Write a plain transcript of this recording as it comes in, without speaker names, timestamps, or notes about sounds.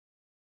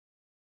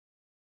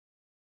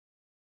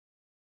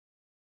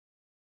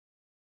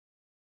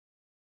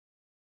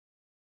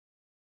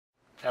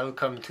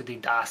Welcome to the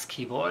DAS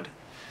keyboard.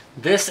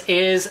 This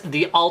is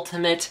the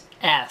Ultimate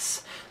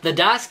S. The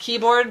DAS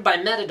keyboard by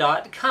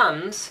Metadot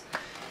comes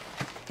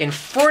in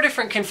 4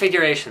 different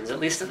configurations,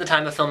 at least at the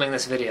time of filming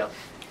this video.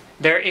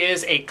 There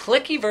is a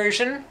clicky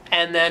version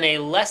and then a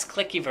less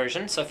clicky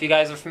version. So if you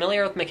guys are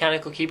familiar with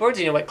mechanical keyboards,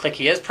 you know what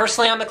clicky is.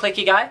 Personally, I'm a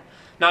clicky guy.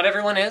 Not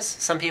everyone is.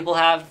 Some people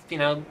have,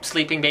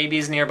 sleeping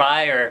babies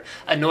nearby or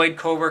annoyed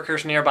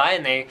coworkers nearby,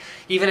 and they,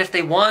 even if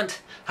they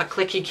want a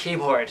clicky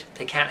keyboard,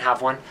 they can't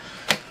have one.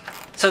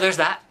 So there's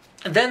that.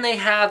 Then they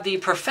have the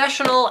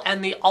Professional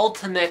and the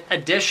Ultimate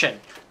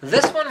Edition.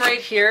 This one right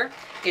here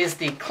is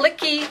the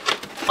Clicky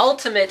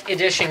Ultimate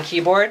Edition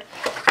keyboard.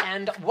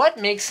 And what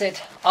makes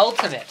it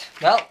ultimate?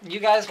 Well,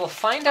 you guys will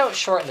find out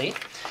shortly,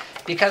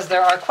 because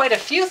there are quite a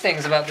few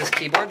things about this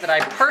keyboard that I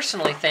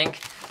personally think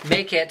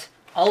make it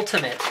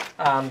ultimate,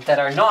 that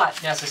are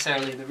not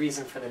necessarily the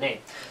reason for the name.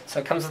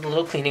 So it comes with a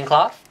little cleaning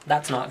cloth.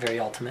 That's not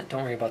very ultimate,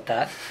 don't worry about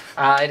that.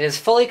 It is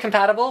fully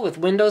compatible with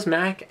Windows,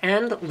 Mac,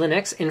 and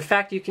Linux. In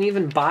fact, you can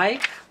even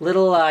buy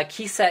little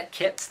key set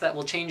kits that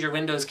will change your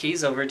Windows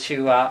keys over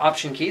to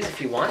option keys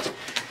if you want.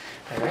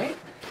 Alright,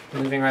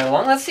 moving right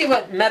along. Let's see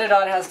what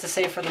Metadot has to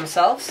say for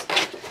themselves.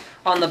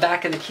 On the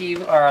back of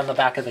the on the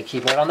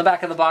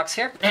back of the box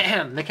here,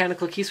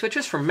 mechanical key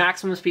switches for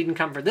maximum speed and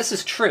comfort. This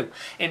is true.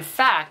 In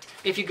fact,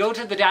 if you go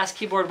to the DAS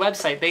keyboard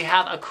website, they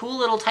have a cool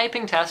little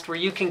typing test where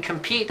you can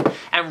compete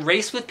and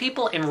race with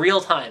people in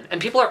real time.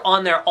 And people are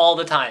on there all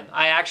the time.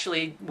 I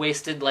actually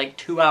wasted like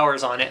 2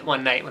 hours on it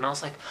one night when I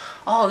was like,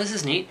 oh, this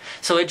is neat.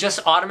 So it just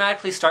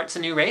automatically starts a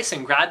new race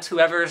and grabs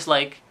whoever's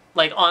like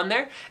on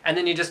there, and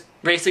then you just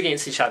race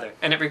against each other,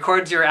 and it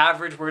records your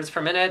average words per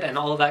minute and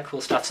all of that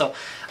cool stuff. So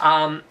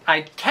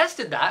I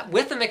tested that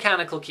with a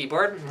mechanical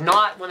keyboard,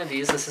 not one of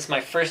these. This is my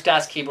first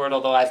DAS keyboard,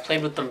 although I've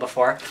played with them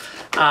before.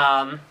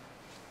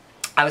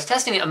 I was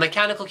testing a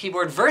mechanical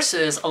keyboard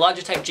versus a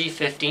Logitech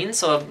G15,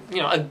 so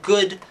a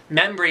good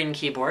membrane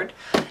keyboard.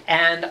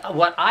 And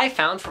what I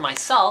found for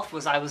myself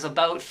was I was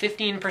about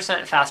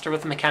 15% faster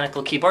with a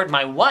mechanical keyboard.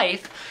 My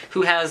wife,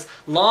 who has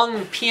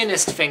long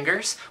pianist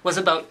fingers, was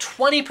about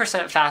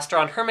 20% faster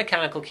on her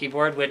mechanical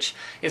keyboard, which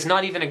is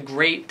not even a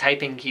great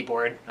typing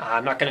keyboard.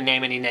 I'm not going to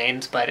name any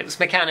names, but it was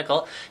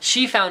mechanical.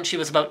 She found she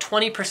was about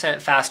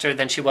 20% faster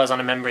than she was on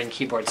a membrane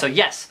keyboard. So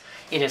yes,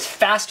 it is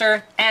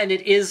faster and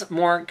it is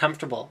more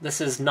comfortable.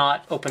 This is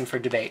not open for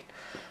debate.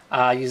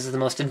 Uses the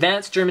most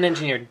advanced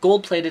German-engineered,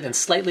 gold-plated, and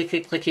slightly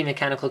clicky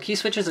mechanical key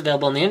switches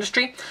available in the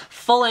industry.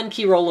 Full end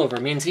key rollover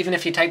means even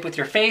if you type with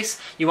your face,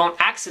 you won't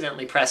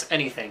accidentally press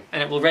anything,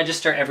 and it will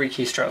register every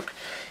keystroke.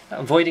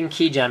 Avoiding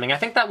key jamming. I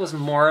think that was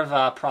more of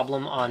a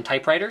problem on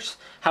typewriters.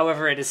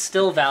 However, it is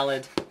still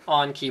valid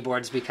on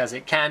keyboards because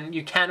you can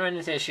run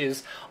into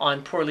issues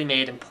on poorly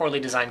made and poorly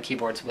designed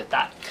keyboards with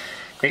that.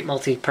 Great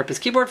multi-purpose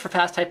keyboard for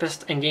fast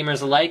typists and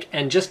gamers alike,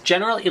 and just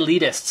general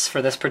elitists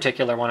for this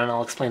particular one, and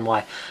I'll explain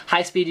why.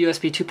 High-speed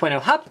USB 2.0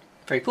 hub,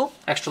 very cool.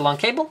 Extra long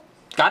cable,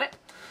 got it.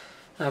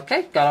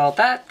 Okay, got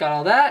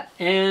all that,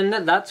 and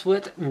that's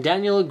what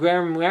Daniel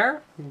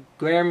Gramier,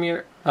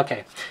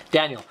 okay,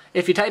 Daniel.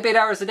 If you type 8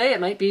 hours a day,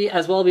 it might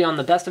as well be on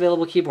the best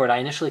available keyboard. I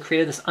initially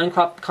created this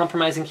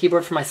uncompromising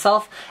keyboard for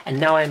myself, and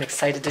now I'm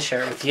excited to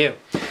share it with you.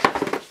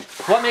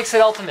 What makes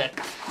it ultimate?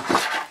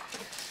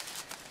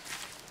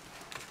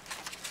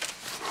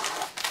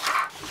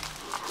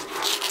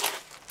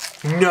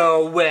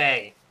 No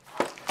way.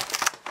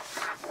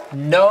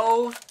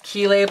 No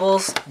key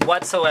labels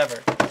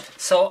whatsoever.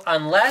 So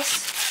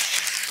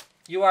unless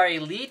you are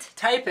an elite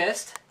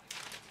typist,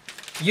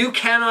 you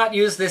cannot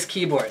use this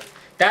keyboard.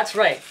 That's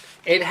right.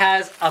 It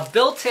has a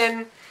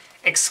built-in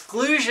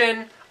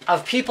exclusion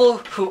of people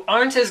who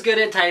aren't as good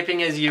at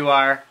typing as you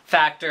are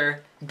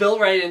factor built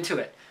right into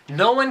it.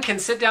 No one can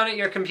sit down at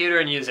your computer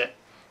and use it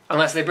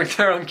unless they bring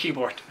their own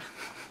keyboard.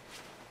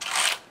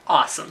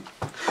 Awesome.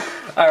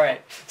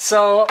 Alright,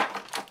 so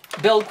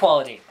build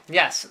quality.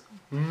 Yes,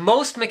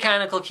 most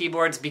mechanical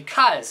keyboards,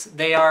 because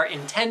they are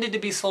intended to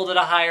be sold at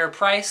a higher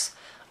price,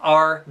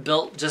 are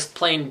built just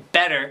plain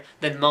better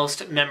than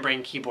most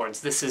membrane keyboards.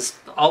 This has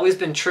always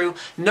been true.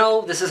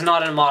 No, this is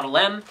not a Model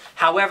M.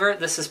 However,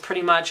 this is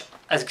pretty much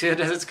as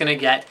good as it's going to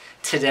get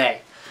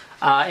today.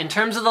 In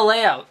terms of the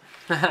layout,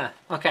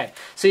 okay,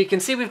 so you can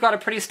see we've got a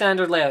pretty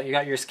standard layout. You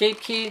got your escape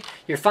key,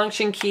 your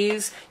function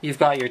keys, you've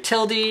got your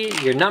tilde,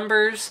 your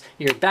numbers,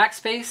 your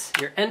backspace,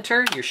 your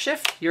enter, your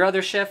shift, your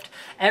other shift.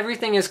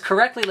 Everything is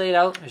correctly laid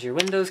out. There's your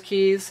Windows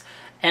keys,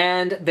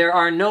 and there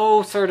are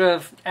no sort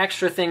of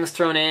extra things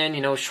thrown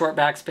in, short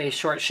backspace,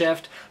 short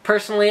shift.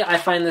 Personally, I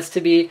find this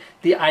to be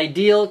the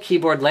ideal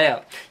keyboard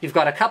layout. You've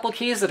got a couple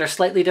keys that are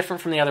slightly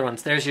different from the other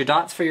ones. There's your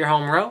dots for your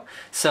home row,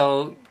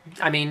 so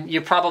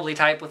you probably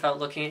type without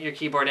looking at your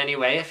keyboard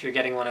anyway if you're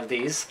getting one of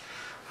these.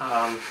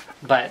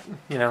 But,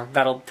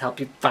 that'll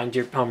help you find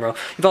your home row.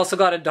 You've also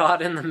got a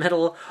dot in the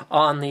middle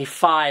on the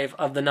 5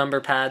 of the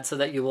number pad so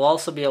that you will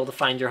also be able to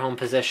find your home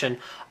position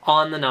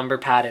on the number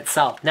pad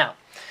itself. Now,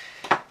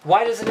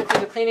 why does it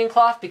include a cleaning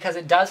cloth? Because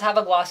it does have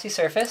a glossy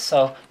surface,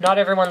 so not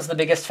everyone's the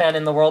biggest fan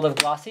in the world of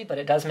glossy, but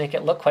it does make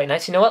it look quite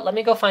nice. You know what? Let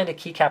me go find a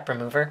keycap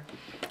remover.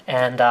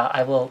 and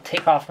I will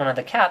take off one of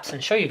the caps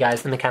and show you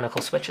guys the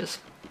mechanical switches.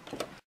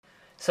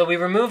 So we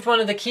removed one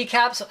of the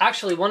keycaps.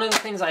 Actually, one of the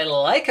things I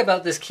like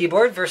about this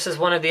keyboard versus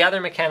one of the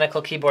other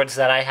mechanical keyboards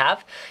that I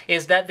have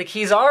is that the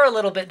keys are a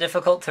little bit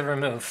difficult to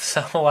remove.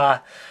 So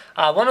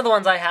one of the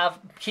ones I have,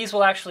 keys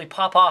will actually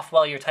pop off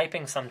while you're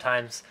typing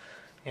sometimes.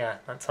 Yeah,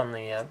 that's on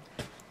the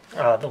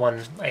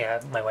one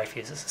my wife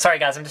uses. Sorry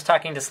guys, I'm just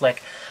talking to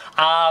Slick.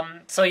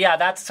 So yeah,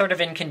 that's sort of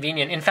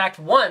inconvenient. In fact,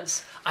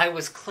 once I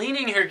was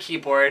cleaning her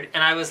keyboard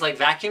and I was like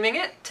vacuuming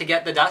it to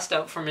get the dust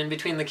out from in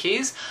between the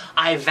keys.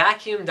 I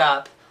vacuumed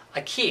up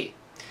a key,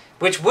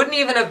 which wouldn't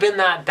even have been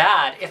that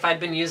bad if I'd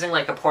been using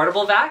like a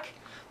portable vac,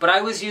 but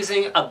I was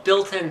using a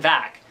built-in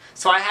vac.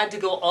 So I had to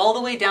go all the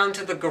way down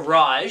to the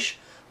garage,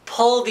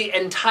 pull the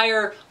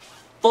entire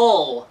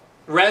full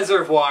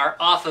reservoir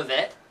off of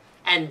it,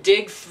 and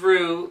dig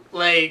through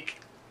like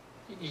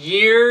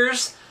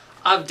years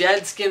of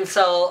dead skin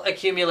cell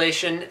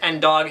accumulation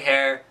and dog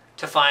hair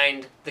to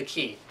find the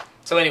key.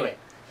 So anyway,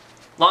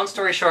 long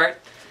story short,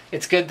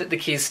 it's good that the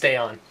keys stay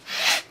on.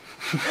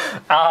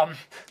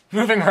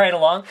 Moving right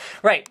along.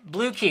 Right,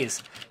 blue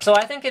keys. So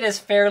I think it is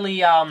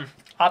fairly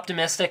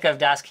optimistic of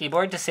Das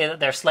Keyboard to say that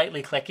they're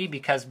slightly clicky,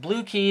 because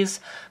blue key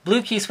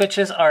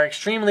switches are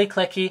extremely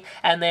clicky,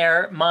 and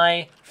they're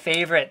my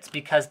favorites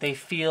because they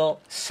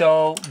feel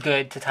so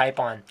good to type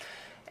on.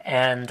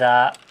 And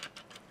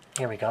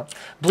here we go.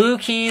 Blue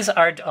keys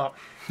are... Oh,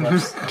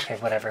 whoops. Okay,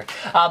 whatever.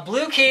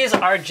 Blue keys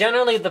are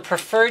generally the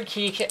preferred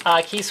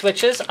key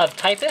switches of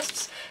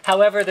typists.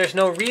 However, there's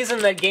no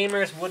reason that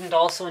gamers wouldn't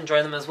also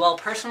enjoy them as well.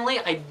 Personally,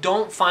 I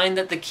don't find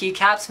that the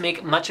keycaps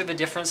make much of a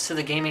difference to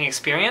the gaming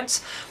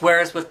experience,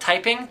 whereas with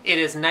typing, it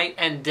is night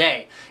and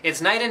day.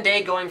 It's night and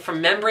day going from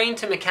membrane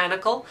to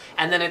mechanical,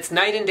 and then it's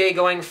night and day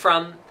going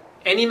from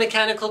any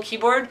mechanical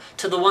keyboard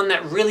to the one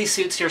that really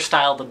suits your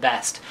style the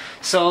best.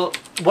 So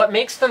what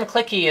makes them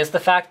clicky is the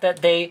fact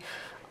that they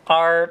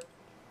are...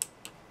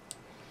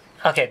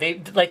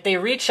 Okay, they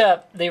reach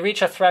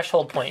a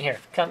threshold point. Here,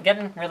 come get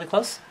in really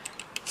close.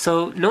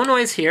 So no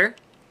noise here,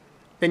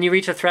 then you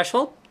reach a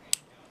threshold.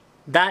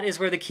 That is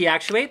where the key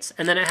actuates,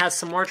 and then it has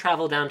some more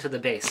travel down to the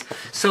base.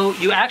 So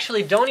you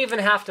actually don't even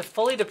have to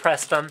fully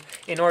depress them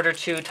in order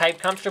to type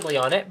comfortably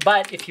on it,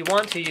 but if you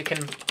want to, you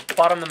can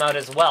bottom them out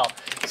as well.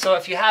 So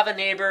if you have a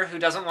neighbor who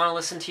doesn't want to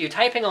listen to you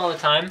typing all the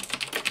time,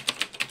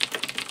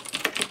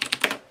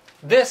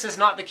 this is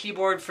not the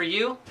keyboard for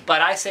you,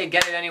 but I say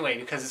get it anyway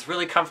because it's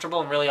really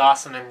comfortable and really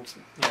awesome, and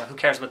you know, who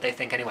cares what they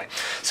think anyway.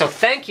 So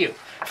thank you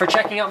for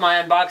checking out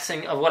my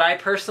unboxing of what I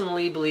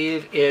personally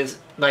believe is,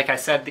 like I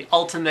said, the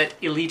ultimate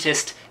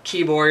elitist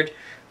keyboard,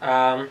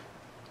 the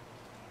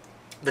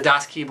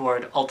Das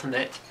Keyboard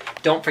Ultimate.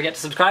 Don't forget to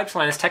subscribe to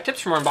Linus Tech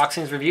Tips for more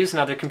unboxings, reviews, and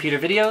other computer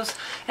videos.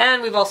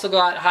 And we've also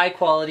got high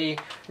quality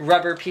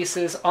rubber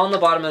pieces on the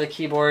bottom of the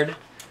keyboard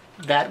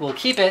that will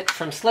keep it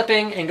from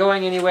slipping and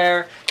going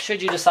anywhere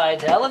should you decide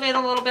to elevate a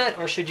little bit,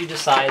 or should you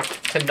decide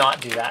to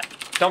not do that.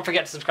 Don't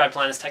forget to subscribe to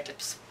Linus Tech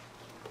Tips.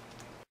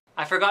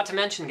 I forgot to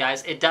mention,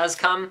 guys, it does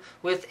come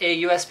with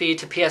a USB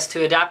to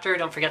PS2 adapter.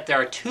 Don't forget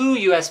there are 2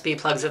 USB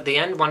plugs at the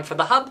end, one for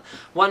the hub,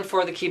 one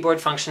for the keyboard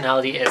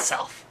functionality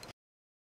itself.